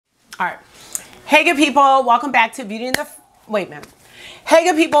All right. Hey, good people. Welcome back to Beauty in the... Wait a minute. Hey,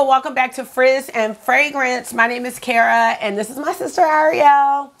 good people. Welcome back to Frizz and Fragrance. My name is Cara, and this is my sister,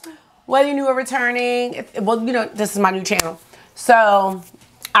 Arielle. Whether you're new or returning, well, you know, this is my new channel. So,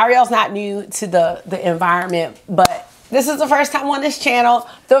 Arielle's not new to the environment, but this is the first time on this channel,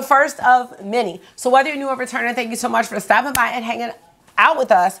 the first of many. So, whether you're new or returning, thank you so much for stopping by and hanging out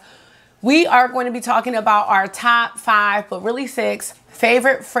with us. We are going to be talking about our top 5, but really 6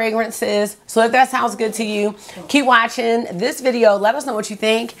 favorite fragrances. So if that sounds good to you, keep watching this video. Let us know what you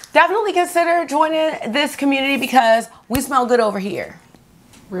think. Definitely consider joining this community because we smell good over here.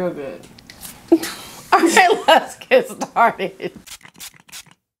 Real good. All right, let's get started.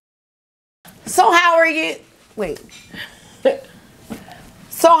 So how are you? Wait.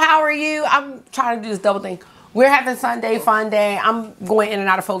 So how are you? I'm trying to do this double thing. We're having Sunday fun day. I'm going in and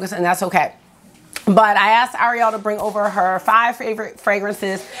out of focus, and that's okay. But I asked Arielle to bring over her 5 favorite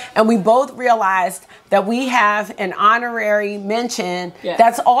fragrances, and we both realized that we have an honorary mention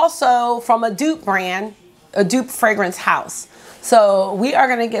that's also from a dupe brand, a dupe fragrance house. So we are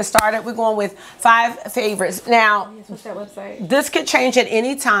going to get started. We're going with 5 favorites. Now, what's that website? This could change at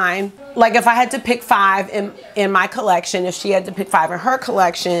any time. Like if I had to pick 5 in my collection, if she had to pick 5 in her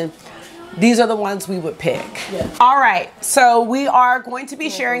collection, these are the ones we would pick. Yeah. All right, so we are going to be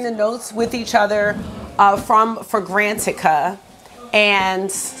sharing the notes with each other from Fragrantica. And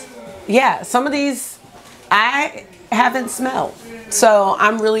yeah, some of these I haven't smelled. So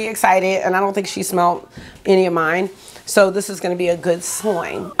I'm really excited, and I don't think she smelled any of mine. So this is gonna be a good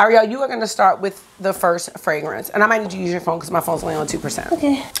swing. Arielle, you are gonna start with the first fragrance. And I might need to use your phone because my phone's only on 2%.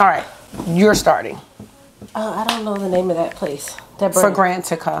 Okay. All right, you're starting. I don't know the name of that place. That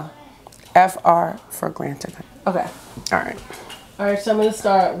Fragrantica. FR Fragrantica. Okay. All right. All right, so I'm going to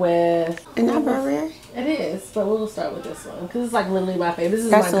start with... Isn't that Burberry? It is, but we'll start with this one because it's like literally my favorite. This is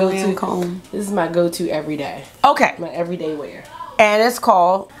That's my go-to. Comb. This is my go-to every day. Okay. My everyday wear. And it's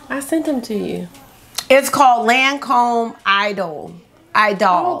called... I sent them to you. It's called Lancome Idol.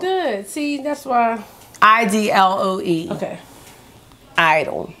 Oh, good. See, that's why... IDLOE. Okay.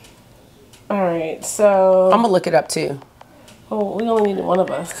 Idol. All right, so... I'm going to look it up too. Oh, we only need one of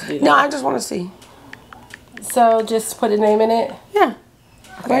us to do that. No, I just want to see. So just put a name in it? Yeah.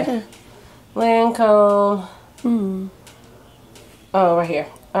 Okay. Right there. Lancome. Oh, right here.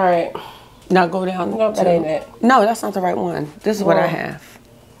 All right. Now go down. Nope, that ain't it. No, that's not the right one. This is what I have.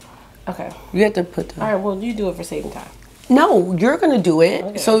 Okay. You have to put the... All right, well, you do it for saving time. No, you're going to do it.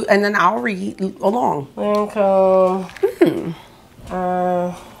 Okay. So, and then I'll read along. Lancome.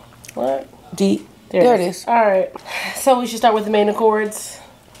 What? D. There it is. All right. So we should start with the main accords.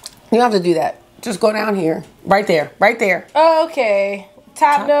 You don't have to do that. Just go down here. Right there. Right there. Okay.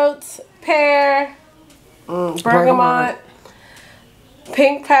 Top notes. Pear. Bergamot.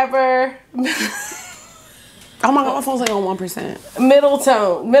 Pink pepper. Oh my God, my phone's like on 1%.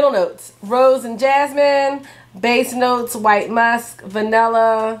 Middle notes. Rose and jasmine. Base notes. White musk.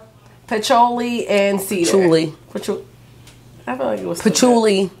 Vanilla. Patchouli and cedar. Patchouli. I feel like it was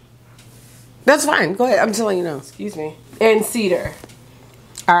patchouli. That's fine. Go ahead. I'm just letting you know. Excuse me. And cedar.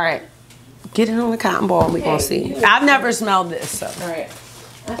 All right. Get it on the cotton ball and we're going to see. I've never smelled this. So. All right.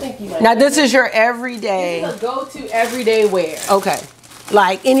 I think you might. Now, this is your everyday. This is a go-to everyday wear. Okay.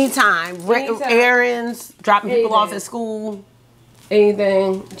 Like anytime. Errands, dropping people off at school.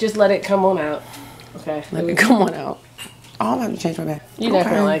 Anything. Just let it come on out. Okay. Let it come on out. Oh, I'm going to change my bag. You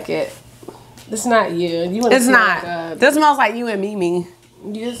definitely like it. It's not you. It's not. This smells like you and Mimi.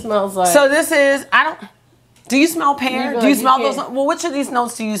 It smells like... So this is... Do you smell pear? Do you smell those? Well, which of these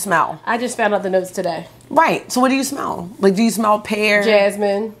notes do you smell? I just found out the notes today. Right. So what do you smell? Like, do you smell pear?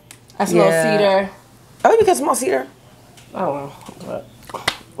 Jasmine. I smell cedar. Oh, you can smell cedar? Oh, well.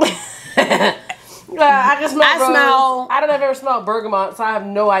 I can smell rose. I don't ever smell bergamot, so I have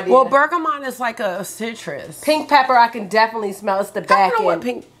no idea. Well, bergamot is like a citrus. Pink pepper, I can definitely smell. It's the back end. I don't know what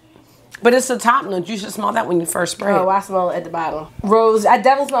pink... But it's the top note. You should smell that when you first spray it. Oh, I smell it at the bottom. Rose. I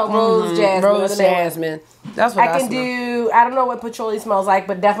definitely smell rose jasmine. Rose jasmine. That's what I can do. I don't know what patchouli smells like,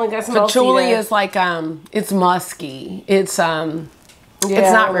 but definitely can smell patchouli cedar. Is like it's musky. It's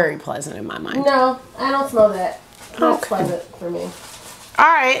not very pleasant in my mind. No, I don't smell that. That's pleasant for me. All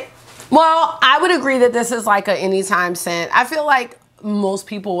right. Well, I would agree that this is like an anytime scent. I feel like most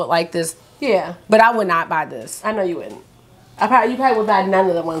people would like this. Yeah. But I would not buy this. I know you wouldn't. You probably would buy none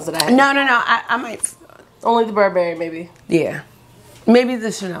of the ones that I have. No. I might. Only the Burberry, maybe. Yeah. Maybe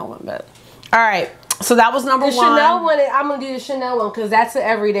the Chanel one, but. All right. So that was number 1. The Chanel one, I'm going to do the Chanel one because that's an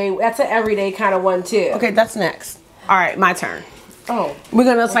everyday kind of one too. Okay, that's next. All right, my turn. Oh. We're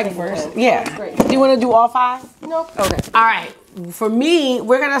going to like first. Yeah. Do you want to do all 5? Nope. Okay. All right. for me,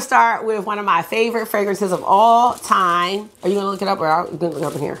 we're gonna start with one of my favorite fragrances of all time. Are you gonna look it up, or are you gonna look it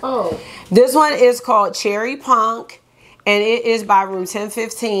up in here? Oh. This one is called Cherry Punk, and it is by Room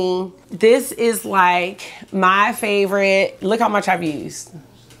 1015. This is like my favorite. Look how much I've used.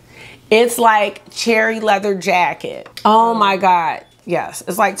 It's like cherry leather jacket. Oh my God. Yes,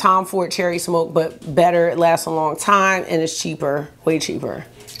 it's like Tom Ford Cherry Smoke, but better. It lasts a long time and it's cheaper, way cheaper.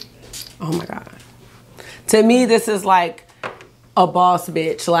 Oh my God. To me, this is like a boss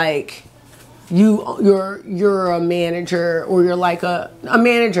bitch. Like you're a manager, or you're like a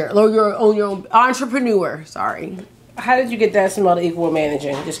manager, or you're on your own entrepreneur. Sorry. How did you get that smell to equal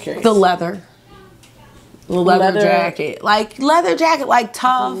managing? Just curious. The leather. The leather jacket. Like leather jacket, like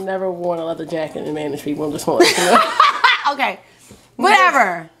tough. I've never worn a leather jacket and managed people. I'm just want to know. Okay.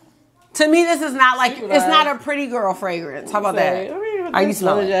 Whatever. To me, this is not like, it's not a pretty girl fragrance. How about that? Are you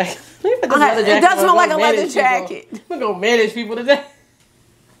smelling it? Okay. It does smell like a leather jacket. We're going to manage people today.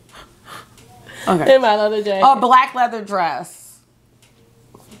 Okay. In my leather jacket. A black leather dress.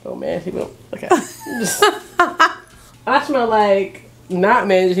 Go manage people. Okay. I smell like not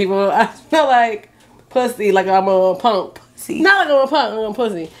manage people. I smell like pussy, like I'm a pump. See? Not like I'm a pump, I'm a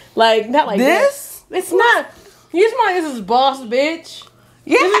pussy. Like, not like this? That. It's not. You smell like this is boss, bitch.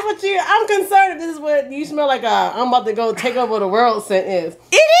 Yeah. This is what I'm concerned if this is what you smell like I'm about to go take over the world scent is.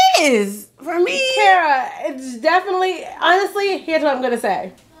 It is. For me. Cara, it's definitely, honestly, here's what I'm going to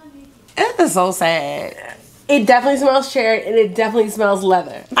say. It is so sad. It definitely smells cherry, and it definitely smells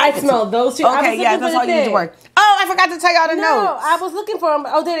leather. I smell those two. Okay, yeah, that's all you need to work. Oh, I forgot to tell y'all the notes. No, I was looking for them.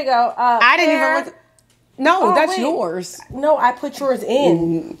 Oh, there you go. I didn't even look. No, that's yours. No, I put yours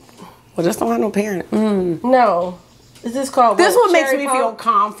in. Well, this don't have no parent. No. Is this called This what? one makes Cherry me pump? feel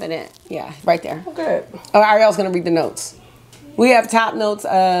confident. Yeah, right there. Good. Oh, Arielle's going to read the notes. We have top notes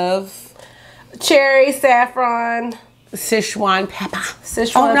of cherry, saffron, Sichuan pepper.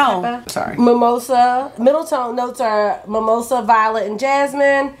 Sichuan pepper. Sorry. Mimosa. Middle tone notes are mimosa, violet, and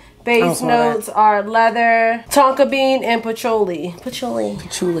jasmine. Base notes are leather, tonka bean, and patchouli.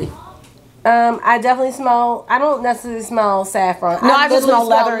 Patchouli. I definitely smell. I don't necessarily smell saffron. No, I just smell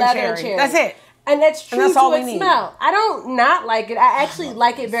leather and and cherry. That's it. And that's true that's all to we its need. smell. I don't not like it. I actually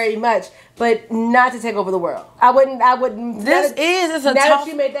like it very much, but not to take over the world. I wouldn't. It's a now tough. that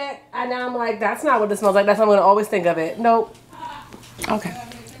you made that, now I'm like, that's not what it smells like. That's how I'm going to always think of it. Nope. Okay.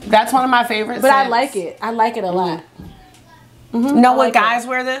 That's one of my favorites. But I like it. I like it a lot. Know what guys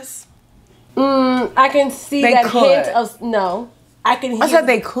wear this? I can see They that could. hint of no. I can hear, I said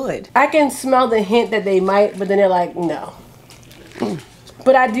they could. I can smell the hint that they might, but then they're like, no.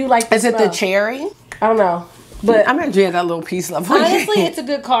 But I do like the Is it smell. the cherry? I don't know. But I'm gonna drink that little piece left. honestly, it's a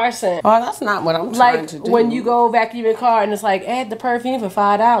good car scent. Oh, that's not what I'm trying Like to do. when you go vacuum your car and it's like, add the perfume for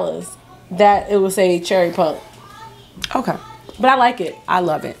 $5. That it will say cherry punk. Okay. But I like it. I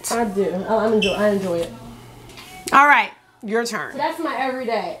love it. I do. I enjoy it. All right, your turn. That's my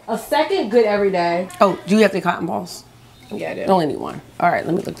everyday. A second good everyday. Oh, do you have the cotton balls? Yeah, I do. I only need one. All right,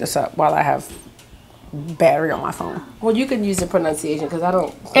 let me look this up while I have battery on my phone. Well, you can use the pronunciation because I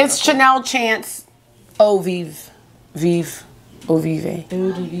don't. It's Chanel Chance Eau Vive. Eau Vive.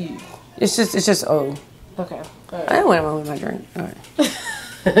 It's just O. Okay. All right. I don't want to with my drink. All right.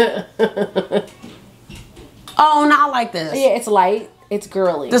 Oh, no, I like this. Yeah, it's light. It's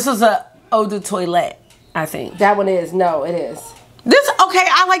girly. This is a eau de toilette, I think. That one is. No, it is. This, okay,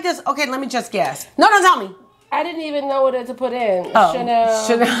 I like this. Okay, let me just guess. No, don't tell me. I didn't even know what to put in. Oh,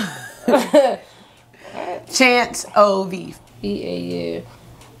 Chanel. Chance Eau Vive. EAU.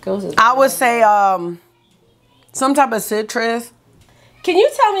 I would say some type of citrus. Can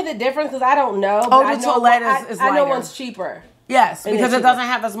you tell me the difference? Because I don't know. Eau de toilette is I know lighter. one's cheaper. Yes, And because it's it doesn't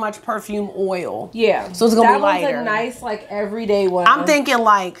have as much perfume oil. Yeah. So it's going to be lighter. That one's a nice, like, everyday one. I'm thinking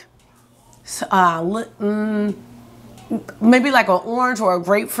like, maybe like an orange or a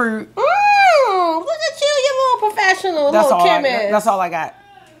grapefruit. Look at you, you little professional, little chemist. That's all I got.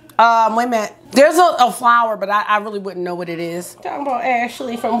 Wait a minute. There's a flower, but I really wouldn't know what it is. Talking about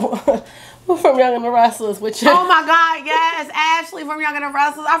Ashley from Young and the Restless. With your, Oh my God, yes, Ashley from Young and the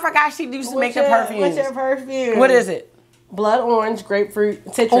Restless. I forgot she used to make the perfume. What's your perfume? What is it? Blood orange,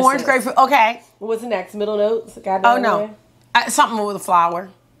 grapefruit, citrus. Orange, grapefruit. Okay. What's the next? Middle notes? Got Oh no, something with a flower.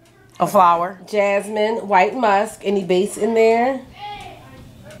 A flower. Jasmine, white musk. Any base in there?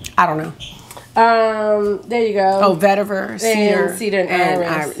 I don't know. There you go. Oh, vetiver, cedar, and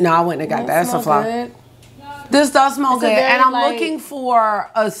iris. No, I wouldn't have got that. That's a flower. Good. This does smell good, very and I'm light- looking for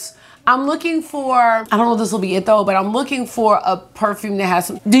a. I'm looking for. I don't know if this will be it though, but I'm looking for a perfume that has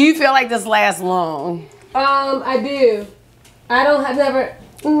some. Do you feel like this lasts long? I do. I've never.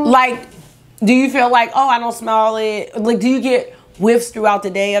 Like, Do you feel like, oh, I don't smell it? Like, do you get whiffs throughout the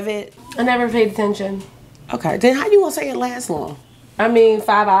day of it? I never paid attention. Okay, then how you gonna say it lasts long? I mean,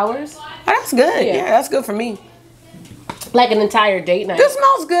 5 hours. Oh, that's good. Yeah, that's good for me. Like an entire date night. This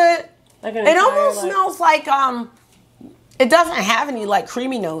smells good. Like an it entire, almost smells like it doesn't have any like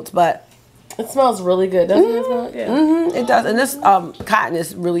creamy notes, but it smells really good, doesn't it smell? Yeah. It does. And this cotton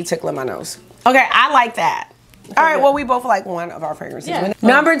is really tickling my nose. Okay, I like that. All right, well, we both like one of our fragrances. Yeah.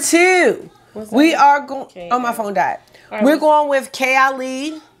 Number 2, we are going. Oh, my phone died. Right, we're going with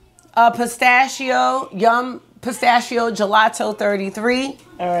K.I.L.E. Pistachio Pistachio Gelato 33.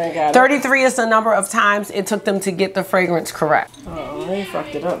 All right, got it. 33 is the number of times it took them to get the fragrance correct. Oh, they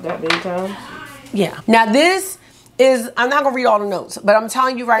fucked it up that many times. Yeah. Now this is, I'm not gonna read all the notes, but I'm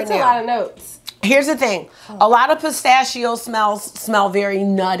telling you right now. That's a lot of notes. Here's the thing. A lot of pistachio smell very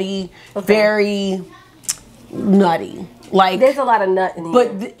nutty, very nutty. Like, there's a lot of nut in here.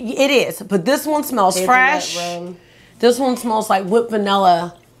 But it is. But this one smells fresh. This one smells like whipped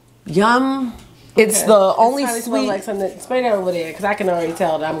vanilla. Yum. It's the only sweet. Like something. Spray that over there, because I can already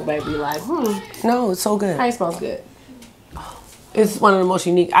tell that I'm going to be like, No, it's so good. It smells good. It's one of the most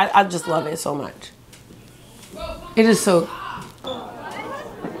unique. I just love it so much. It is so.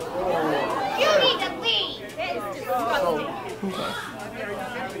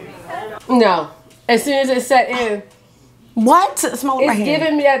 No. As soon as it set in. What? Smell it's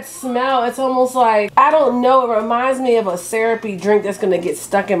giving me that smell. It's almost like, I don't know, it reminds me of a syrupy drink that's going to get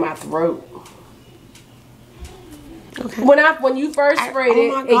stuck in my throat. Okay. When you first sprayed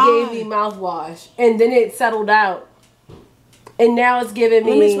it gave me mouthwash. And then it settled out. And now it's giving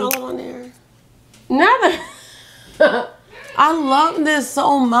me... Let me smell it on there. Nothing. I love this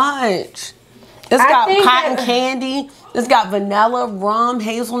so much. It's got cotton candy. It's got vanilla, rum,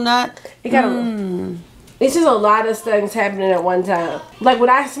 hazelnut. It got it's just a lot of things happening at one time. Like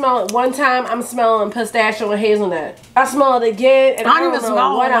when I smell it one time, I'm smelling pistachio and hazelnut. I smell it again, and I don't even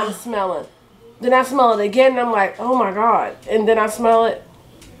know what I'm smelling. Then I smell it again, and I'm like, oh my God. And then I smell it.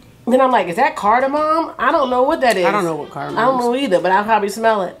 Then I'm like, is that cardamom? I don't know what that is. I don't know what cardamom is. I don't know either, but I'll probably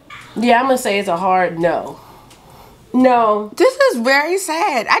smell it. Yeah, I'm going to say it's a hard no. No. This is very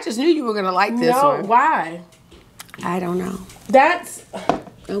sad. I just knew you were going to like this one. Why? I don't know. That's...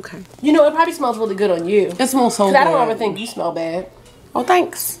 Okay. You know, it probably smells really good on you. It smells so good. I don't ever think you smell bad. Oh,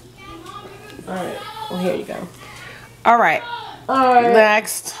 thanks. All right. Well, here you go. All right. All right.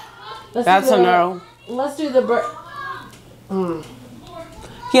 Next. That's a no. Let's do the...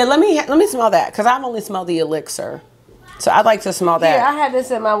 Yeah, let me smell that, because I've only smelled the elixir. So I'd like to smell that. Yeah, I had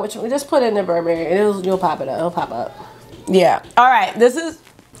this in my... Just put it in the Burberry, and you'll pop it up. It'll pop up. Yeah. All right. This is...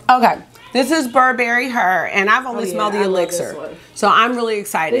 Okay. This is Burberry Her, and I've only smelled the elixir. So I'm really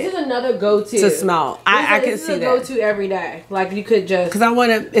excited. This is another go-to. To smell. I can see that. This is a go-to every day. Like, you could just... Because I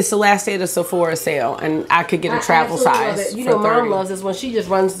want to... It's the last day of the Sephora sale, and I could get a travel size. You know, Mom loves this one. She just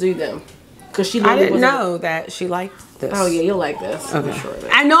runs through them. Because she I didn't know that she liked this. Oh, yeah. You'll like this. Okay. I'm sure of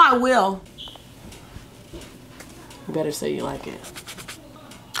it. I know I will. You better say you like it.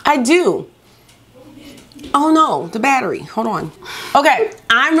 I do. Oh no, the battery. Hold on. Okay,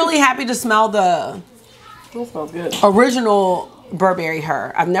 I'm really happy to smell the smells good. Original Burberry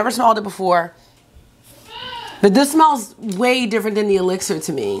Her. I've never smelled it before. But this smells way different than the elixir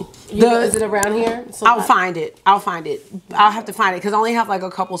to me. Is it around here? I'll find it. I'll find it. I'll have to find it because I only have like a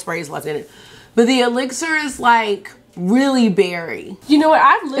couple sprays left in it. But the elixir is like really berry. You know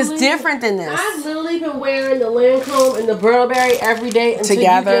what? It's different than this. I've literally been wearing the Lancome and the Burberry every day until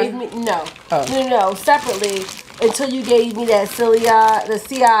together. You gave me no, separately until you gave me that the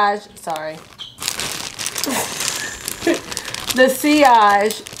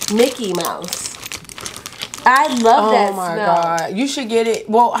Sillage Mickey Mouse. I love that smell. Oh my God. You should get it.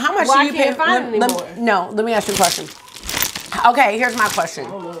 Well, how much do you pay? Let me ask you a question. Okay, here's my question.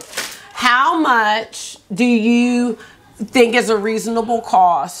 How much do you think is a reasonable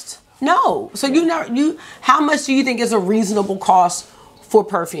cost? No. So how much do you think is a reasonable cost for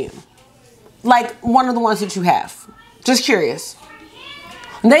perfume? Like one of the ones that you have. Just curious.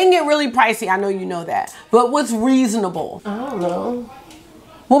 They can get really pricey. I know you know that. But what's reasonable? I don't know.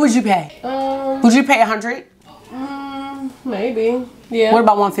 What would you pay? Would you pay 100? Maybe. Yeah. What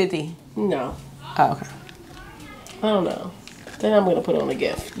about 150? No. Oh, okay. I don't know. Then I'm going to put it on the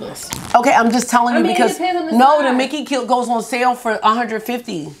gift list. Okay, I'm just telling you because the Mickey Kit goes on sale for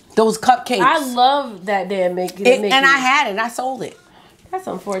 150. Those cupcakes. I love that damn Mickey. And I had it and I sold it. That's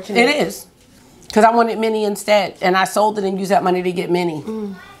unfortunate. It is. Because I wanted Minnie instead. And I sold it and used that money to get Minnie.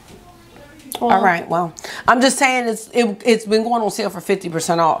 Well, all right, well, I'm just saying it's been going on sale for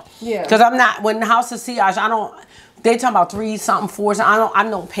 50% off. Yeah. Because I'm not, when the House of Sillage, they talk about 3 something, 4 something. I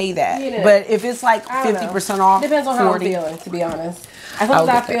don't pay that. Yeah. But if it's like 50% off, depends on 40. How I'm feeling, to be honest. As long as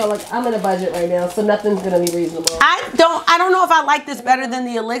I feel like I'm in a budget right now, so nothing's gonna be reasonable. I don't know if I like this better than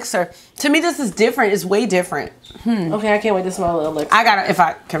the elixir. To me, this is different. It's way different. Okay, I can't wait to smell the elixir. I gotta, if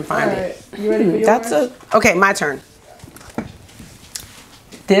I can find it. You ready for yours? Okay, my turn.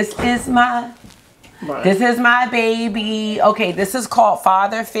 This is my baby. Okay, this is called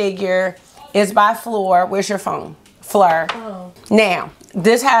Father Figure. It's by Fleur. Where's your phone? Fleur. Oh. Now,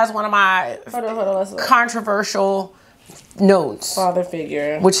 this has one of my controversial notes. Father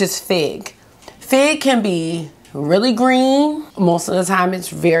Figure. Which is fig. Fig can be really green. Most of the time it's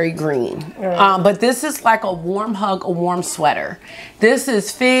very green. Right. But this is like a warm hug, a warm sweater. This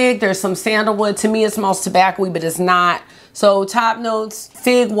is fig. There's some sandalwood. To me it smells tobacco-y, but it's not. So top notes,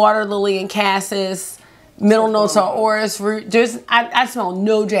 fig, water lily, and cassis. Middle notes are orris root. I smell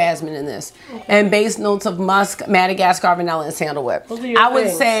no jasmine in this. Okay. And base notes of musk, Madagascar, vanilla, and sandalwood. I would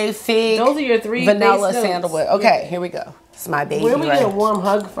say fig, those are your 3 vanilla, sandalwood. Okay, here we go. It's my baby. Where do we get a warm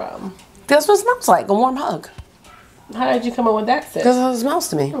hug from? That's what it smells like, a warm hug. How did you come up with that scent? Because it smells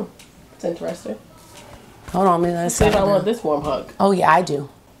to me. It's interesting. Hold on, let's see if I want this warm hug. Oh yeah, I do.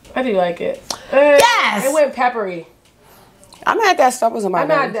 I do like it. Yes! It went peppery. I'm mad that stuff was in my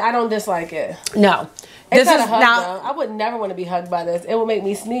bag. I don't dislike it. No. It's not a hug, though. I would never want to be hugged by this. It would make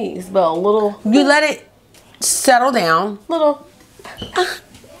me sneeze, but a little. You let it settle down. Little.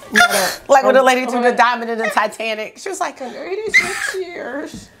 Like when the lady threw the diamond in the Titanic. She was like, in 86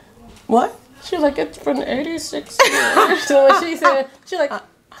 years. What? She was like, it's from 86 years. So when she said, she was like,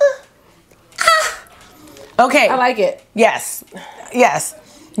 Okay. I like it. Yes. Yes.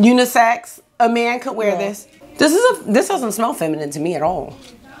 Unisex. A man could wear this. This doesn't smell feminine to me at all.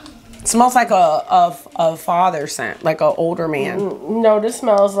 It smells like a father scent, like an older man. No, this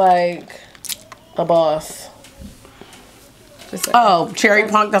smells like a boss. Oh, cherry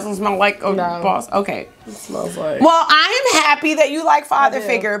punk doesn't smell like a boss. Okay. It smells like. Well, I am happy that you like Father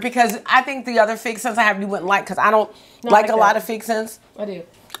Figure because I think the other fig scents I have you wouldn't like because I don't like a lot of fig scents. I do.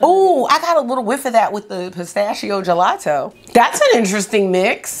 Oh, I got a little whiff of that with the pistachio gelato. That's an interesting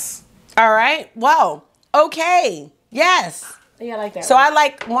mix. All right. Well, okay. Yes. Yeah, I like that. So I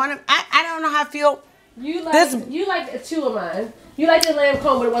like one of, I don't know how I feel. You like 2 of mine. You like the lamb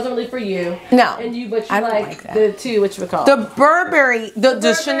cone, but it wasn't really for you. No. And you like the 2, which we call the Burberry,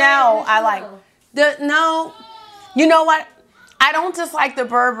 the Chanel. I like You know what? I don't dislike the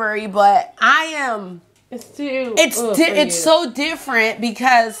Burberry, but I am. It's so different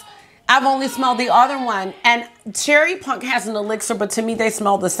because I've only smelled the other one, and Cherry Punk has an elixir, but to me they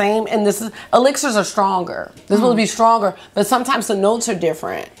smell the same. And elixirs are stronger. This will be stronger, but sometimes the notes are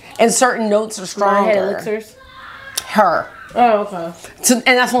different, and certain notes are stronger. Mine had elixirs. Her. Oh, okay.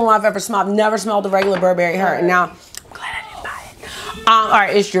 And that's one I've ever smelled. I've never smelled the regular Burberry her. And now, I'm glad I didn't buy it. All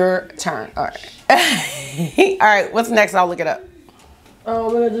right, it's your turn. All right. All right, what's next? I'll look it up. Oh,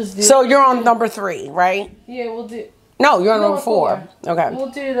 I'm gonna just do. So you're on number 3, right? Yeah, we'll do. No, you're on number 4. Okay. We'll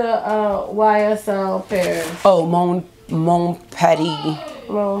do the YSL pear. Oh, Mon Petit.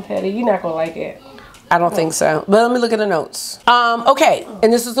 Mon Petit. You're not gonna like it. I don't think so. But let me look at the notes. Okay,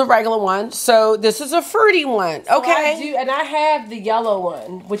 and this is the regular one. So this is a fruity one. Okay. So and I have the yellow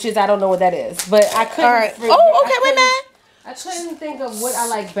one, which is I don't know what that is, but I couldn't. All right. Oh, okay. Wait a minute. I couldn't think of what I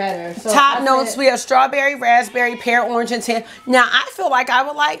like better. So top notes: we have strawberry, raspberry, pear, orange, and tan. Now I feel like I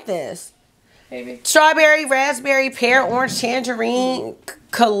would like this. Maybe. Strawberry, raspberry, pear, orange, tangerine,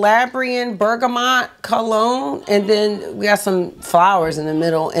 Calabrian, bergamot, cologne, and then we got some flowers in the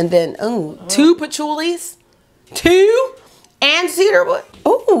middle, and then 2 patchoulis, 2, and cedarwood.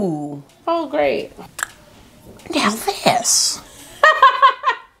 Ooh. Oh, great. Now this.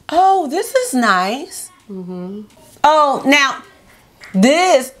 Oh, this is nice. Mm-hmm. Oh, now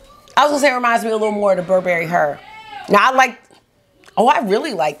this, I was gonna say it reminds me a little more of the Burberry Her. Now I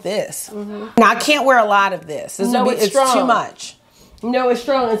really like this. Mm-hmm. Now I can't wear a lot of this. It's too much. No, it's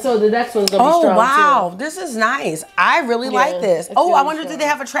strong, and so the next one's gonna be strong. Oh wow, this is nice. I really like this. Oh, I wonder, do they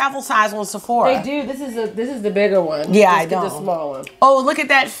have a travel size on Sephora? They do. This is the bigger one. Yeah, I don't. The small one. Oh, look at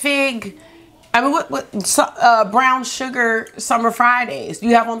that fig. I mean, what brown sugar summer Fridays?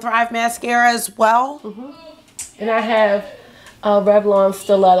 You have on Thrive mascara as well. Mm-hmm. And I have Revlon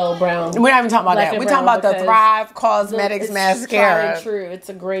Stiletto Brown. We're not even talking about that. We're talking about the Thrive Cosmetics mascara. It's true. It's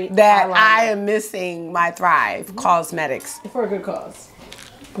a great eyeliner. I am missing my Thrive Cosmetics. For a good cause.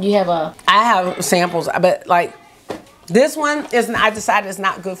 You have I have samples, but like this one isn't. I decided it's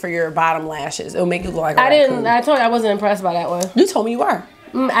not good for your bottom lashes. It'll make you look like a raccoon. I told you I wasn't impressed by that one. You told me you were.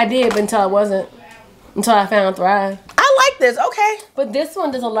 I did, but until I wasn't. Until I found Thrive. I I like this. Okay. But this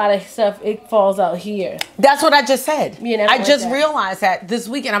one does a lot of stuff. It falls out here. That's what I just said. Yeah, I just realized that this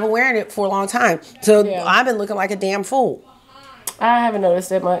weekend. I've been wearing it for a long time. So I've been looking like a damn fool. I haven't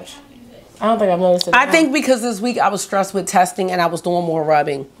noticed it much. I don't think I've noticed it. I think because this week I was stressed with testing and I was doing more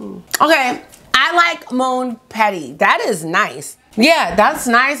rubbing. Okay. I like Mon Petit. That is nice. Yeah, that's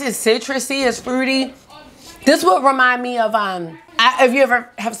nice. It's citrusy. It's fruity. This would remind me of if you ever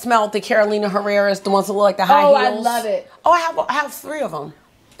have smelled the Carolina Herrera's, the ones that look like the high heels. I love it. Oh, I have 3 of them,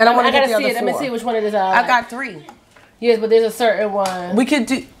 and I want to get the other 4. Let me see which one it is. I got 3. Yes, but there's a certain one. We could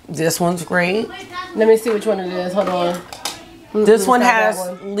do this one's great. Let me see which one it is. Hold on. This one has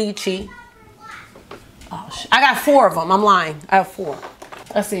lychee. Oh shit! I got 4 of them. I'm lying. I have 4.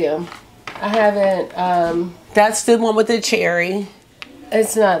 I see them. I haven't. That's the one with the cherry.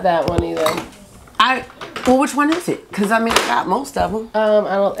 It's not that one either. Well, which one is it? Because I mean, I got most of them.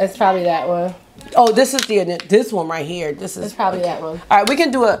 I don't. It's probably that one. Oh, this is this one right here. It's probably that one. All right, we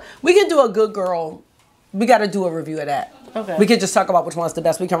can do a good girl. We got to do a review of that. Okay. We could just talk about which one's the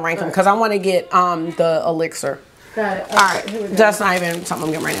best. We can rank them because I want to get the elixir. Got it. All right. That's not even something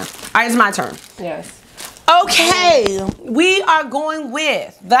I'm getting right now. All right, it's my turn. Yes. Okay, we are going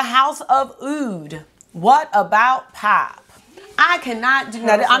with the House of Oud. What about Pop? I cannot do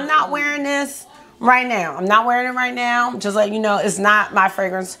that. I'm not wearing this right now. I'm not wearing it right now. Just let you know, it's not my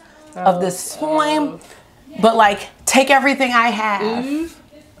fragrance of this time. But like, take everything I have.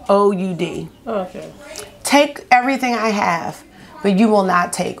 O-U-D. Okay. Take everything I have, but you will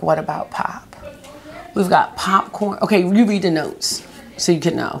not take What About Pop. We've got popcorn. Okay, you read the notes so you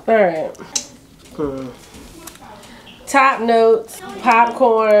can know. All right. Top notes: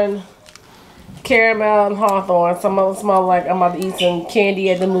 popcorn, caramel, and hawthorn. Some of them smell like I'm about to eat some candy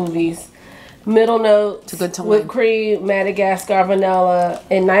at the movies. Middle notes: whipped cream, Madagascar vanilla,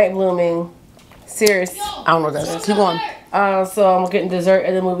 and night blooming. Serious. I don't know what that is. Keep going. So I'm getting dessert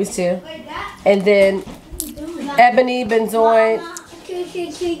at the movies too. And then ebony, benzoin.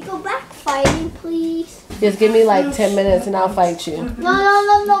 Can you go back fighting, please? Just give me like 10 minutes and I'll fight you.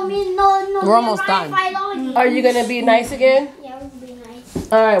 No. We're almost done. Are you gonna be nice again? Yeah, we'll be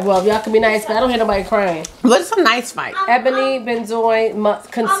nice. All right. Well, y'all can be nice, but I don't hear nobody crying. What's a nice fight? Ebony,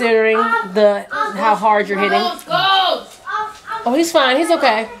 benzoin, considering how hard you're hitting. Oh, he's fine. He's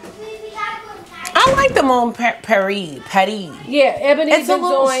okay. I like the Mon Petit. Yeah, ebony,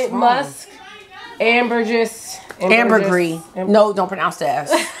 benzoin, musk, ambergris. Ambergris. No, don't pronounce that.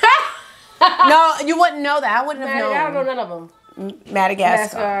 No, you wouldn't know that. I wouldn't have known. I don't know none of them.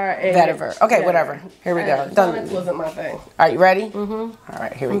 Madagascar. Vetiver. Okay, whatever. Here we go. Done. That wasn't my thing. Are you ready? Mm-hmm. All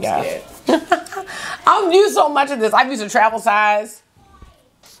right, here we go. I've used so much of this. I've used a travel size.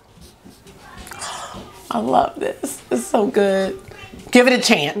 I love this. It's so good. Give it a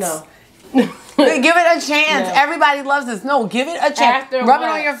chance. No. Give it a chance. No. Everybody loves this. No, give it a chance. Rub it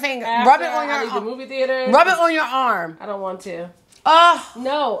on your finger. Rub it on your arm. The movie theater. Rub it on your arm. I don't want to.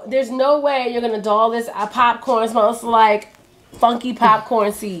 No, there's no way you're gonna doll this. Popcorn smells like funky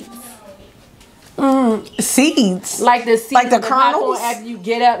popcorn seeds. Seeds? Like the seeds, like the kernels? After you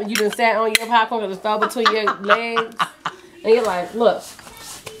get up and you done sat on your popcorn because it fell between your legs. And you're like, look.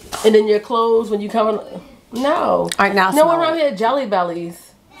 And then your clothes when you come in. No. All right, now no one around here Jelly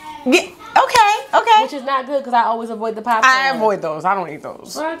Bellies. Yeah. Okay. Which is not good because I always avoid the popcorn. I avoid those. I don't eat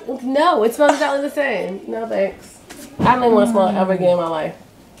those. No, it smells exactly the same. No thanks. I don't even want to smell it ever again in my life.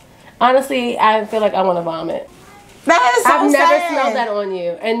 Honestly, I feel like I want to vomit. That is so I've never sad. smelled that on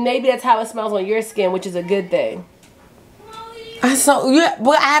you. And maybe that's how it smells on your skin, which is a good thing. So, yeah,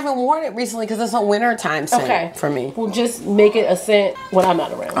 but I haven't worn it recently because it's a wintertime scent for me. Well, just make it a scent when I'm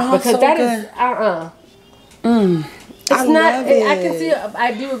not around. Oh, because so that good. is, It's not, I can see,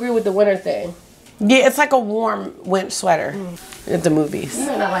 I do agree with the winter thing. Yeah, it's like a warm winter sweater at the movies. You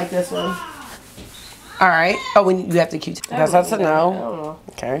might not like this one. All right. Oh, you have the Q-tip. That's a no. I don't know.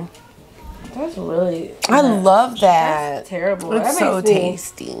 Okay. That's really... I love that. That's terrible. It's so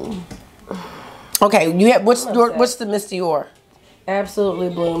tasty. Okay, you have what's the Miss Dior? Absolutely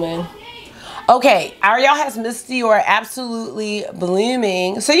blooming. Okay, Arielle has Miss Dior Absolutely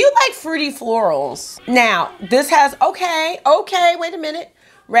Blooming. So you like fruity florals. Now, this has, okay, wait a minute.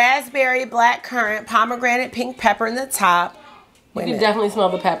 Raspberry, black currant, pomegranate, pink pepper in the top. You can definitely smell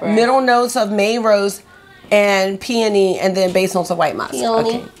the pepper. Middle notes of May rose and peony, and then base notes of white musk.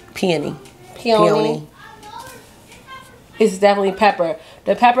 Peony. Okay, peony. It's definitely pepper.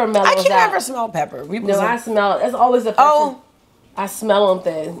 The pepper mellows out. I can never smell pepper. No, I smell it. It's always the pepper. Oh. I smell them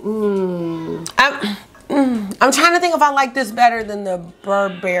thing. I'm trying to think if I like this better than the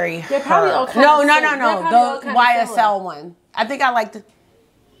Burberry. They're probably all No. The YSL one. I think I like the...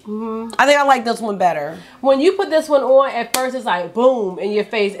 I think I like this one better. When you put this one on, at first it's like boom in your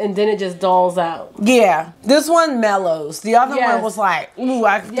face, and then it just dulls out. Yeah, this one mellows. The other one was like, ooh,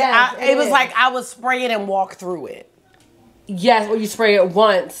 it was like I was spraying and walk through it. Yes, or you spray it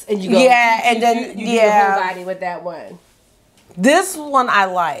once and you go. Yeah, and then you do your whole body with that one. This one I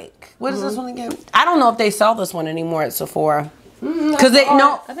like. What is this one again? I don't know if they sell this one anymore at Sephora. Because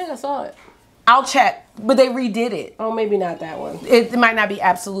I think I saw it. I'll check, but they redid it. Oh, maybe not that one. It might not be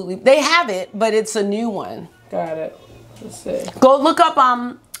absolutely. They have it, but it's a new one. Got it. Let's see. Go look up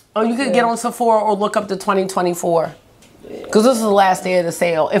or you could get on Sephora or look up the 2024. Because this is the last day of the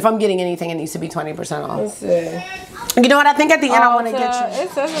sale. If I'm getting anything, it needs to be 20% off. Let's see. You know what? I think at the end I want to get you. It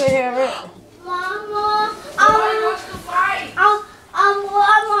says right here, right? Mama,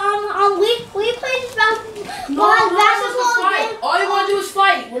 we played basketball. All you want to do is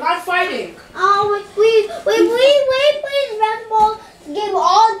fight. We're not fighting. We played basketball game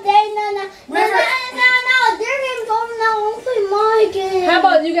all day. No, their game's over now. I want to play my game. How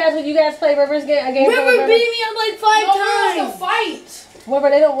about you guys play River's game? A game River beat me up like 5 times. To fight. River,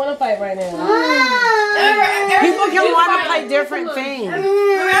 they don't want to fight right now. People can want to play different things.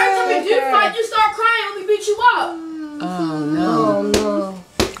 Every time we do fight, you start crying when we beat you up. Oh no. Oh no.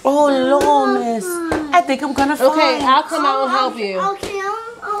 Oh Lord, miss. I think I'm gonna fight. Okay, I'll come out and help you. Okay,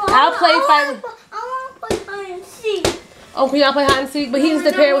 I'll play fight with. I want to play hide and seek. Oh, can y'all play hide and seek? But he's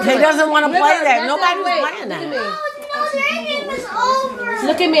the pair with. He doesn't want to play that. River, Nobody's wait, playing that. No, their game is over.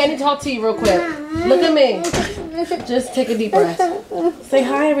 Look at me. I need to talk to you real quick. Look at me. Just take a deep breath. Say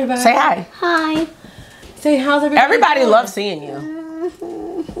hi, everybody. Say hi. Hi. Say how's everybody. Everybody doing? loves seeing you.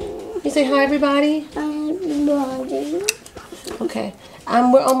 You say hi, everybody. Okay.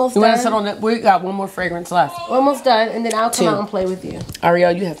 We're almost You done. want to sit on it? We got one more fragrance left. We're almost done, and then I'll come out and play with you.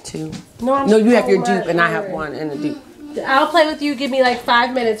 Arielle, you have 2. No, you have your dupe, and I have 1 and a dupe. I'll play with you. Give me like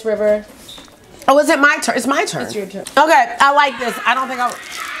 5 minutes, River. Oh, is it my turn? It's my turn. It's your turn. Okay, I like this. I don't think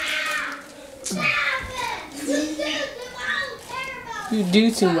You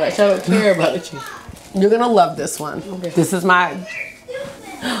do too much. I don't care about you. You're gonna love this one. Okay. This is my.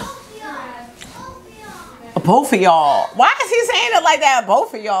 Both of y'all. Why is he saying it like that?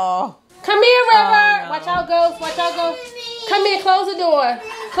 Both of y'all. Come here, River. No. Watch out, Ghost. Watch out, Ghost. Come here. Close the door.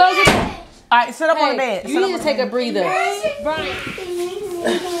 Close the door. All right, sit up on the bed. You need to take a breather.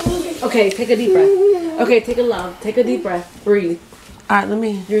 Okay, take a deep breath. Okay, take a deep breath. Breathe. All right, let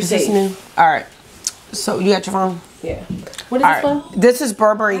me. You're is this safe. new? All right. So you got your phone? Yeah. What is All this right. one? This is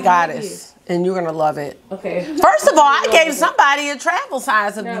Burberry Goddess, and you're gonna love it. Okay. First of all, I gave somebody a travel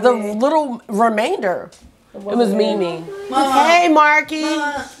size of the little remainder. It was Mimi. Hey, Marky.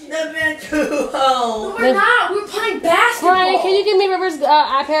 They've been too old. We're not. We're playing basketball. Brian, can you give me River's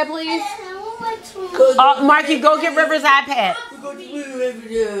iPad, please? Marky, go get River's iPad. We're going to be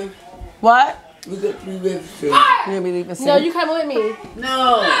River. What? We're going to be River. You're gonna be leaving soon. No, you coming with me.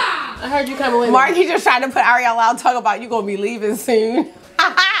 No. I heard you coming with me. Marky just trying to put Arielle out talk about you gonna be leaving soon.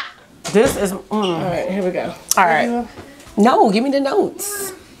 This is. All right, here we go. All right. No, give me the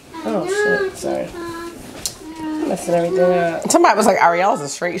notes. Oh shit! Sorry. Messing everything up. Somebody was like, Arielle's a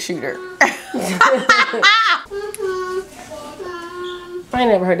straight shooter. I ain't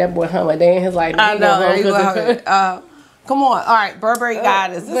never heard that boy hum a day in his life. I know. Come on. All right, Burberry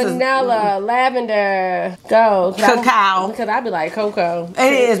Goddess. This Vanilla, lavender, go. Cacao. Because I be like cocoa.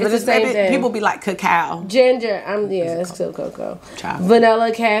 It is, but it's the same thing. people be like cacao. Ginger. It's still cocoa. Child.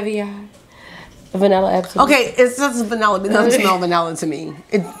 Vanilla caviar. Vanilla absolute. Okay, it's just vanilla. It doesn't smell vanilla to me.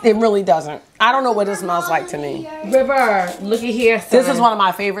 It really doesn't. I don't know what it smells like to me. River, look at here. Son. This is one of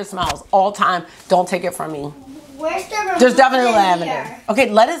my favorite smells all time. Don't take it from me. Where's the remote? There's definitely in lavender. here? Okay,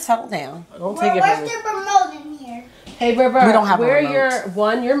 let it settle down. Don't take it from Where's me. the remote in here? Hey, River. We don't have a where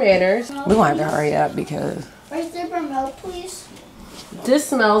remote. your manners. We're gonna have to hurry up because. Where's the remote, please? This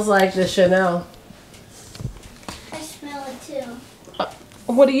smells like the Chanel. I smell it too.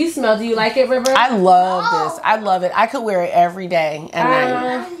 What do you smell? Do you like it, River? I love this. I love it. I could wear it every day and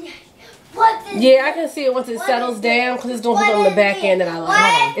night. What is Yeah, I can see it once it settles down because it's doing something on the back end that I like.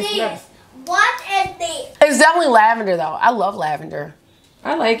 What It's is not. this? What is this? It's definitely lavender though. I love lavender.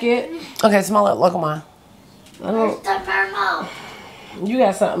 I like it. Okay, smell it. Look at mine. I Where's don't. the remote? You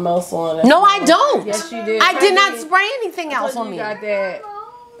got something else on it. No, I don't. Yes, you did. I did not spray anything else on You me. got that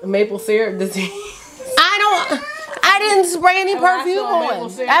maple syrup disease. I didn't spray any I perfume saw maple on.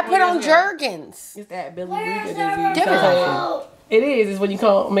 syrup I put on on your Jergens. It's that Billy Where's Weaver the disease. Give it Sometimes- remote? It is. It's when you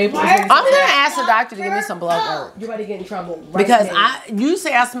call maple Where's syrup. I'm gonna ask the doctor to give me some blood work You're about to get in trouble. Right because now. you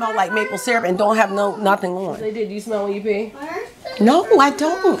say I smell like maple syrup and don't have nothing on. They did. Do you smell when you pee? Where? No, I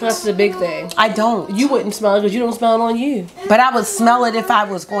don't. That's the big thing. I don't. You wouldn't smell it because you don't smell it on you. But I would smell it if I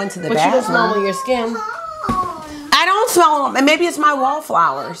was going to the bathroom. But you don't smell it on your skin. I don't smell it. Maybe it's my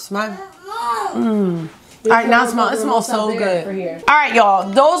wallflowers. All right, now it smells so good. All right, y'all.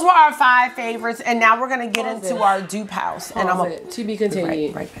 Those were our 5 favorites, and now we're gonna get into our dupe house. And to be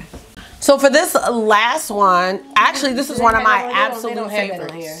continued. Right back. So for this last one, actually, this is one of my absolute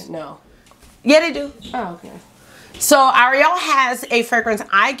favorites. Here. No. Yeah, they do. Oh, okay. So Arielle has a fragrance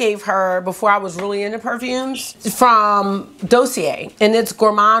I gave her before I was really into perfumes from Dossier, and it's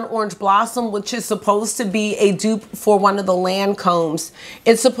Gourmand Orange Blossom, which is supposed to be a dupe for one of the Lancomes.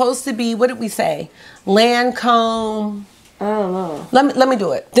 It's supposed to be, what did we say? Lancome. I don't know. Let me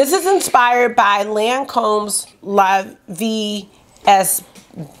do it. This is inspired by Lancome's La Vie est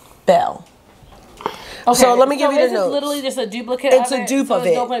Belle. Okay, so let me give you the notes. It's literally just a duplicate. It's a dupe of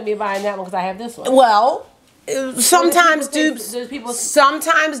it. No point in me buying that one because I have this one. Well, sometimes dupes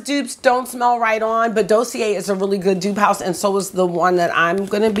don't smell right on, but Dossier is a really good dupe house, and so is the one that I'm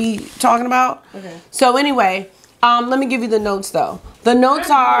gonna be talking about. Okay. So anyway, let me give you the notes though. The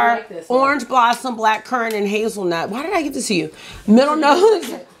notes are orange blossom, black currant, and hazelnut. Why did I give this to you? Middle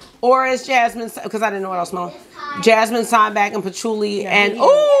notes, orris, jasmine, because I didn't know what else smelled. Jasmine, sideback, and patchouli, and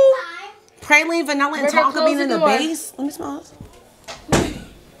praline, vanilla, and tonka bean in the base. Let me smell this.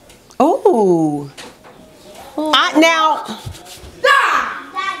 Ooh. Now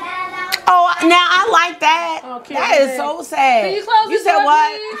I like that. Oh, that is so sad. Can you close you the said door,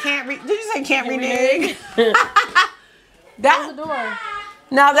 what? please? Can't read. Did you say can't renege? That. Close the door.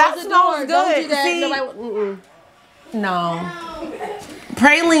 Now that smells good. Don't do that. See? Nobody, no.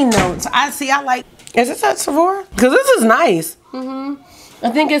 Praline notes. I like. Is this at Sephora? Because this is nice. I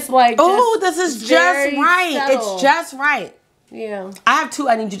think it's like. Oh, this is just right. Subtle. It's just right. Yeah. I have 2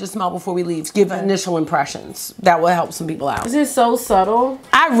 I need you to smell before we leave. Give initial impressions. That will help some people out. This is so subtle.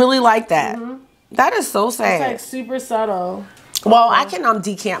 I really like that. That is so sad. It's like super subtle. Well, I can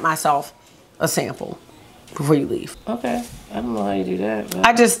decant myself a sample before you leave. Okay. I don't know how you do that. But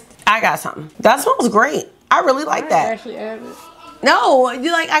I got something. That smells great. I really like that. Actually add it. No,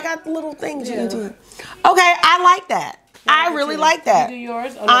 you like, I got the little things you can do. Okay, I like that. I really like that. You do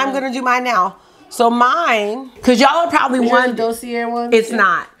yours? Oh, I'm going to do mine now. So mine, because y'all are probably wondering. Dossier one? It's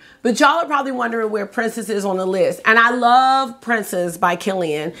not. But y'all are probably wondering where Princess is on the list. And I love Princess by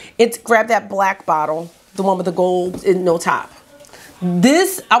Kilian. Grab that black bottle, the one with the gold and no top.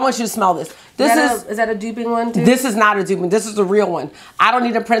 This, I want you to smell this. Is that a duping one too? This is not a duping. This is the real one. I don't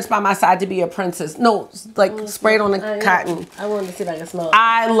need a prince by my side to be a princess. No, like sprayed on the cotton. I wanted to see if I can smell it.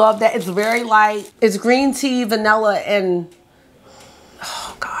 I love that. It's very light. It's green tea, vanilla, and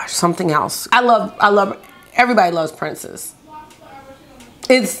oh gosh, something else. I love. Everybody loves Princess.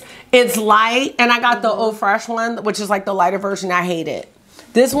 It's light, and I got the Eau Fresh one, which is like the lighter version. I hate it.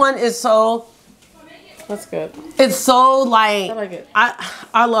 This one is so. That's good. It's so light. I like it.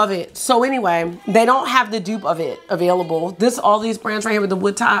 I love it. So anyway, they don't have the dupe of it available. All these brands right here with the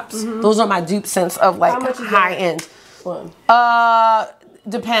wood tops. Those are my dupe scents of like high end. One.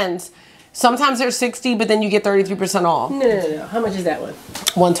 Depends. Sometimes they're 60, but then you get 33% off. No. How much is that one?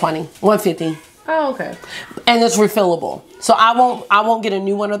 120, 150. Oh, okay. And it's refillable. So I won't get a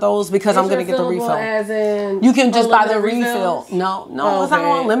new one of those because I'm gonna get the refill. As in you can just buy the refill. No, it's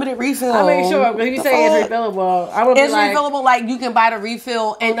not unlimited refill. I'll make sure. But if you say it's refillable, I would be like, refillable. Like you can buy the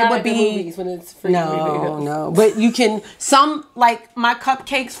refill, and it would be when it's free. No. But you can like my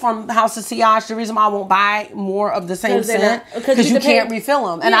cupcakes from House of CH. The reason why I won't buy more of the same scent because you can't refill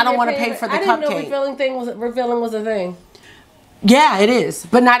them, and I don't want to pay for the cupcake. I didn't know refilling was a thing. Yeah, it is,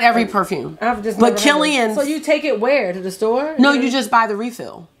 but not every perfume. But Kilian. So you take it where? To the store? No, you just buy the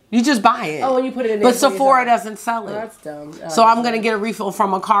refill. You just buy it. Oh, and you put it in there. But Sephora doesn't sell it. Oh, that's dumb. So I'm going to get a refill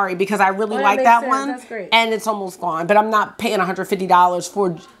from Akari because I really like that one. That's great. And it's almost gone. But I'm not paying $150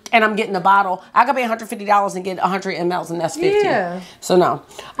 for, and I'm getting a bottle. I could pay $150 and get 100 mLs, and that's 50. Yeah. So no.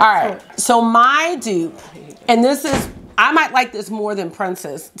 All right. So my dupe, and this is, I might like this more than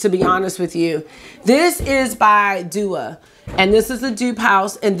Princess, to be honest with you. This is by Dua. And this is a dupe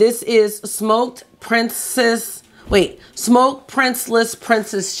house, and this is smoked Princeless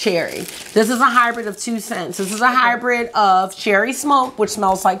Princess Cherry. This is a hybrid of 2 scents. This is a hybrid of Cherry Smoke, which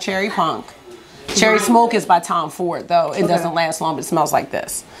smells like Cherry Punk. Cherry Smoke is by Tom Ford, though. It doesn't last long, but it smells like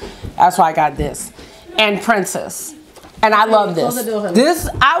this. That's why I got this. And Princess. And I love this. This,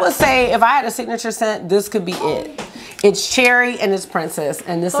 I would say, if I had a signature scent, this could be it. It's cherry and it's Princess,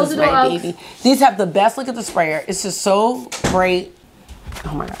 and this is my baby. These have the best. Look at the sprayer. It's just so great.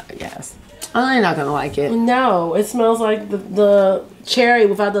 Oh my God, yes. I'm not gonna like it. No, it smells like the cherry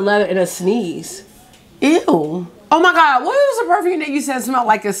without the leather and a sneeze. Ew. Oh my God, what was the perfume that you said smelled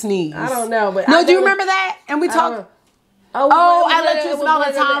like a sneeze? I don't know, but no, do you remember that? And we talked. I let you smell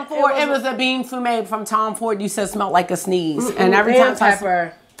the Tom Ford. It was a bean fume from Tom Ford. You said smelled like a sneeze, and every time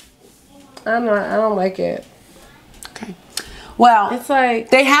pepper. I don't like it. Okay. Well, it's like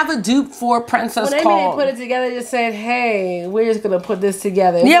they have a dupe for Princess when called. They put it together, they just said, "Hey, we're just gonna put this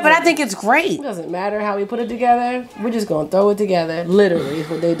together." Yeah, but I think it's great. It doesn't matter how we put it together. We're just gonna throw it together. Literally, is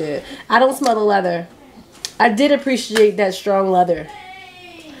what they did. I don't smell the leather. I did appreciate that strong leather.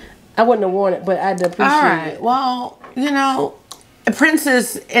 I wouldn't have worn it, but I did appreciate it. Well, you know,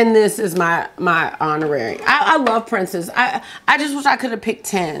 Princess in this is my honorary. I love Princess. I just wish I could have picked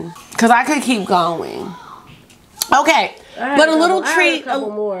 10 because I could keep going. Okay, but a little treat, a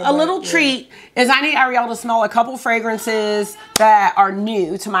little treat is I need Arielle to smell a couple fragrances that are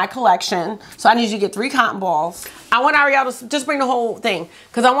new to my collection. So I need you to get 3 cotton balls. I want Arielle to just bring the whole thing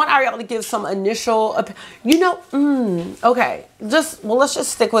because I want Arielle to give some initial, okay, let's just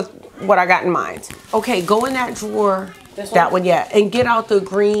stick with what I got in mind. Okay, go in that drawer, that one, yeah, and get out the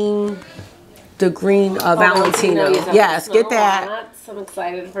green Valentino. Yes, get that. I'm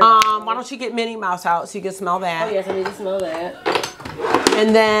excited for that. Why don't you get Minnie Mouse out so you can smell that? Oh yes, I need to smell that.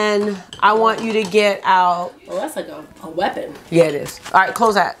 And then I want you to get out. Oh, that's like a weapon. Yeah, it is. All right,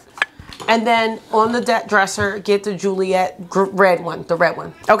 close that. And then on the dresser, get the Juliet red one, the red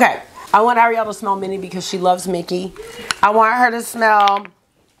one. Okay, I want Arielle to smell Minnie because she loves Mickey. I want her to smell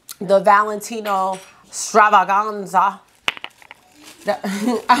the Valentino Stravaganza.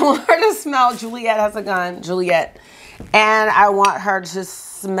 I want her to smell Juliet has a gun, Juliet. And I want her to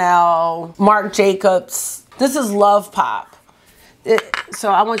smell Marc Jacobs. This is Love Pop.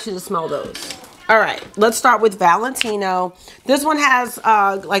 So I want you to smell those. All right, let's start with Valentino. This one has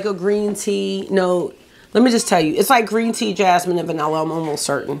like a green tea note. Let me just tell you, it's like green tea, jasmine, and vanilla. I'm almost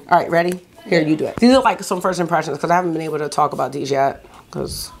certain. All right, ready? Here, you do it. These are like some first impressions because I haven't been able to talk about these yet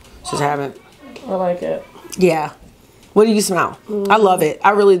because just haven't. I like it. Yeah. What do you smell? I love it. I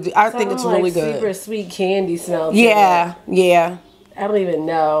really do. I think it's really good. Super sweet candy smell. Yeah, yeah. I don't even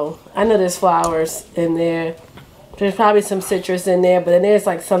know. I know there's flowers in there. There's probably some citrus in there, but then there's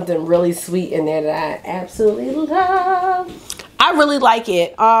like something really sweet in there that I absolutely love. I really like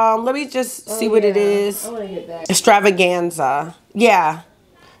it. Let me just see what it is. I want to get that. Extravaganza. Yeah.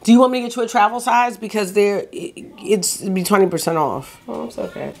 Do you want me to get you a travel size? Because it'd be 20% off. Oh, it's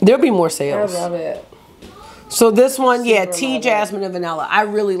okay. There'll be more sales. I love it. So this one, yeah, tea, jasmine, and vanilla. I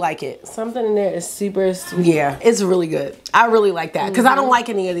really like it. Something in there is super sweet. Yeah, it's really good. I really like that because I don't like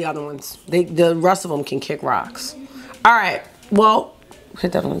any of the other ones. The rest of them can kick rocks. All right, well,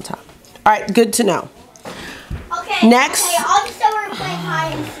 hit that on the top. All right, good to know. Okay. Next. Okay, I'll just start playing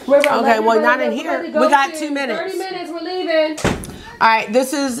hide. Okay, well, not in here. We got 2 minutes. 30 minutes, we're leaving. All right,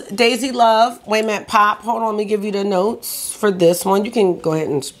 this is Daisy Love. Wait a minute, Pop. Hold on, let me give you the notes for this one. You can go ahead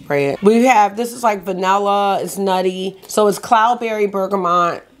and spray it. We have, this is like vanilla, it's nutty. So it's cloudberry,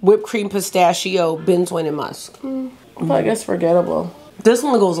 bergamot, whipped cream, pistachio, benzoin, and musk. I feel like it's forgettable. This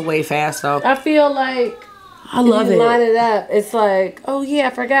one goes away fast though. I feel like I love it. Line it up. It's like, oh yeah, I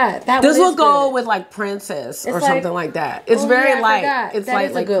forgot. This will go with like Princess or something like that. It's very light. It's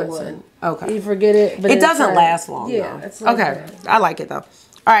like a good one. Okay. You forget it, but it doesn't last long. Yeah. It's like okay. I like it though. All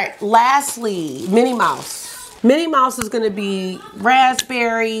right. Lastly, Minnie Mouse. Minnie Mouse is gonna be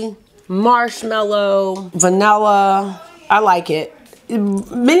raspberry, marshmallow, vanilla. I like it.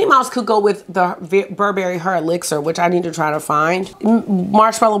 Minnie Mouse could go with the Burberry Her Elixir, which I need to try to find.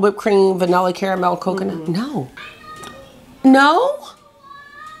 Marshmallow, whipped cream, vanilla, caramel, coconut. No. No?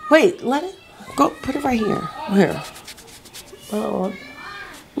 Wait, let it go. Put it right here. Here. Oh.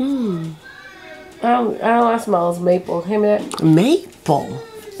 All I smell is maple. Give me that. Maple?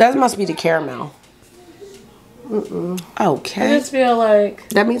 That must be the caramel. Okay. I just feel like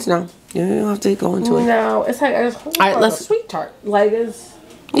that means no. You don't have to go into it. No, it's like let's a sweet tart. Like it's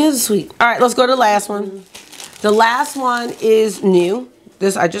sweet. All right, let's go to the last one. The last one is new.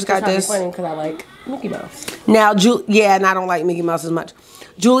 This I just got this. Funny because I like Mickey Mouse. Now, and I don't like Mickey Mouse as much.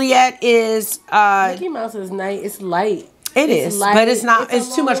 Juliet is Mickey Mouse is nice. It's light. It's light, but it's not.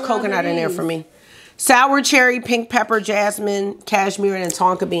 It's too much coconut in there for me. Sour cherry, pink pepper, jasmine, cashmere, and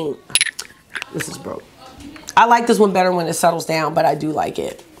Tonka bean. This is broke. I like this one better when it settles down, but I do like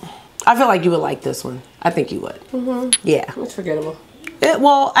it. I feel like you would like this one. I think you would. Yeah. It's forgettable.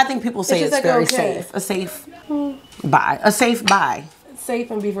 Well, I think people say it's like very safe. A safe buy. A safe buy. Safe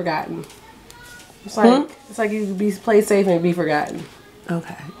and be forgotten. It's like it's like you could play safe and be forgotten.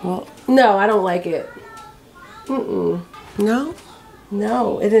 Okay. Well, no, I don't like it. No?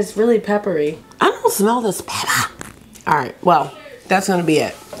 No, it is really peppery. I don't smell this pepper. All right. Well, that's going to be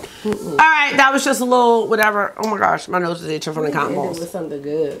it. All right, that was just a little whatever. Oh my gosh, my nose is itching from the cotton balls. With something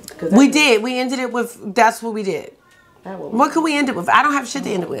good. We did. We ended it with. That's what we did. What could we end it with? I don't have shit to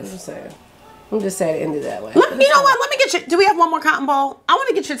end it with. I'm just saying it ended that way. You know what? Let me get you. Do we have one more cotton ball? I want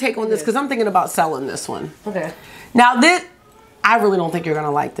to get your take on this because I'm thinking about selling this one. Okay. Now this, I really don't think you're gonna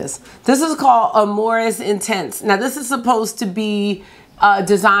like this. This is called Amoris Intense. Now this is supposed to be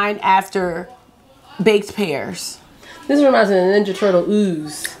designed after baked pears. This reminds me of the Ninja Turtle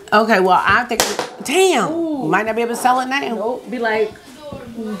ooze. Okay, well I think, damn, might not be able to sell it now. Nope. Be like.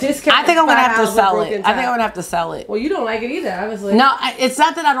 Discount. I think I'm gonna have to sell it. I think I'm gonna have to sell it. Well, you don't like it either, obviously. No, it's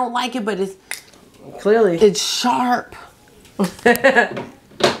not that I don't like it, but it's clearly it's sharp. Isn't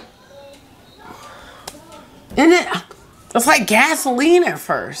it? It's like gasoline at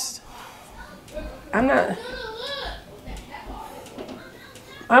first. I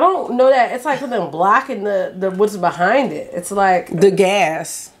don't know that. It's like something blocking the what's behind it. It's like the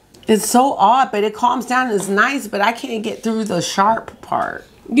gas. It's so odd, but it calms down. It's nice, but I can't get through the sharp part.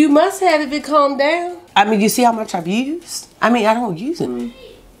 You must have if it calmed down. I mean, you see how much I've used? I mean, I don't use it.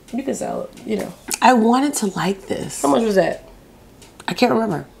 You can sell it, you know. I wanted to like this. How much was that? I can't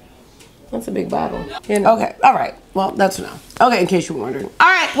remember. That's a big bottle. You know. Okay, all right. Well, that's no. Okay, in case you were wondering. All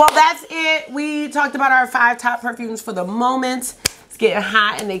right, well, that's it. We talked about our 5 top perfumes for the moment. It's getting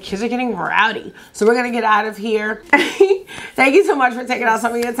hot and the kids are getting rowdy. So we're going to get out of here. Thank you so much for taking out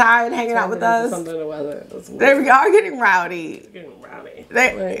some of your time and hanging out with us. There we are getting rowdy. It's getting rowdy.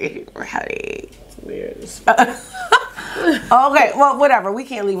 They're getting rowdy. It's weird. Okay, well, whatever. We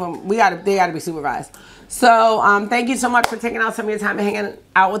can't leave them. They gotta be supervised. So thank you so much for taking out some of your time and hanging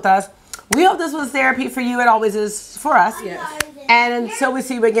out with us. We hope this was therapy for you. It always is for us. Yes. And until we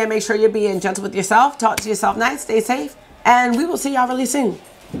see you again, make sure you're being gentle with yourself. Talk to yourself nice. Stay safe. And we will see y'all really soon.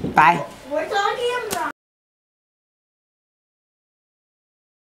 Bye. We're talking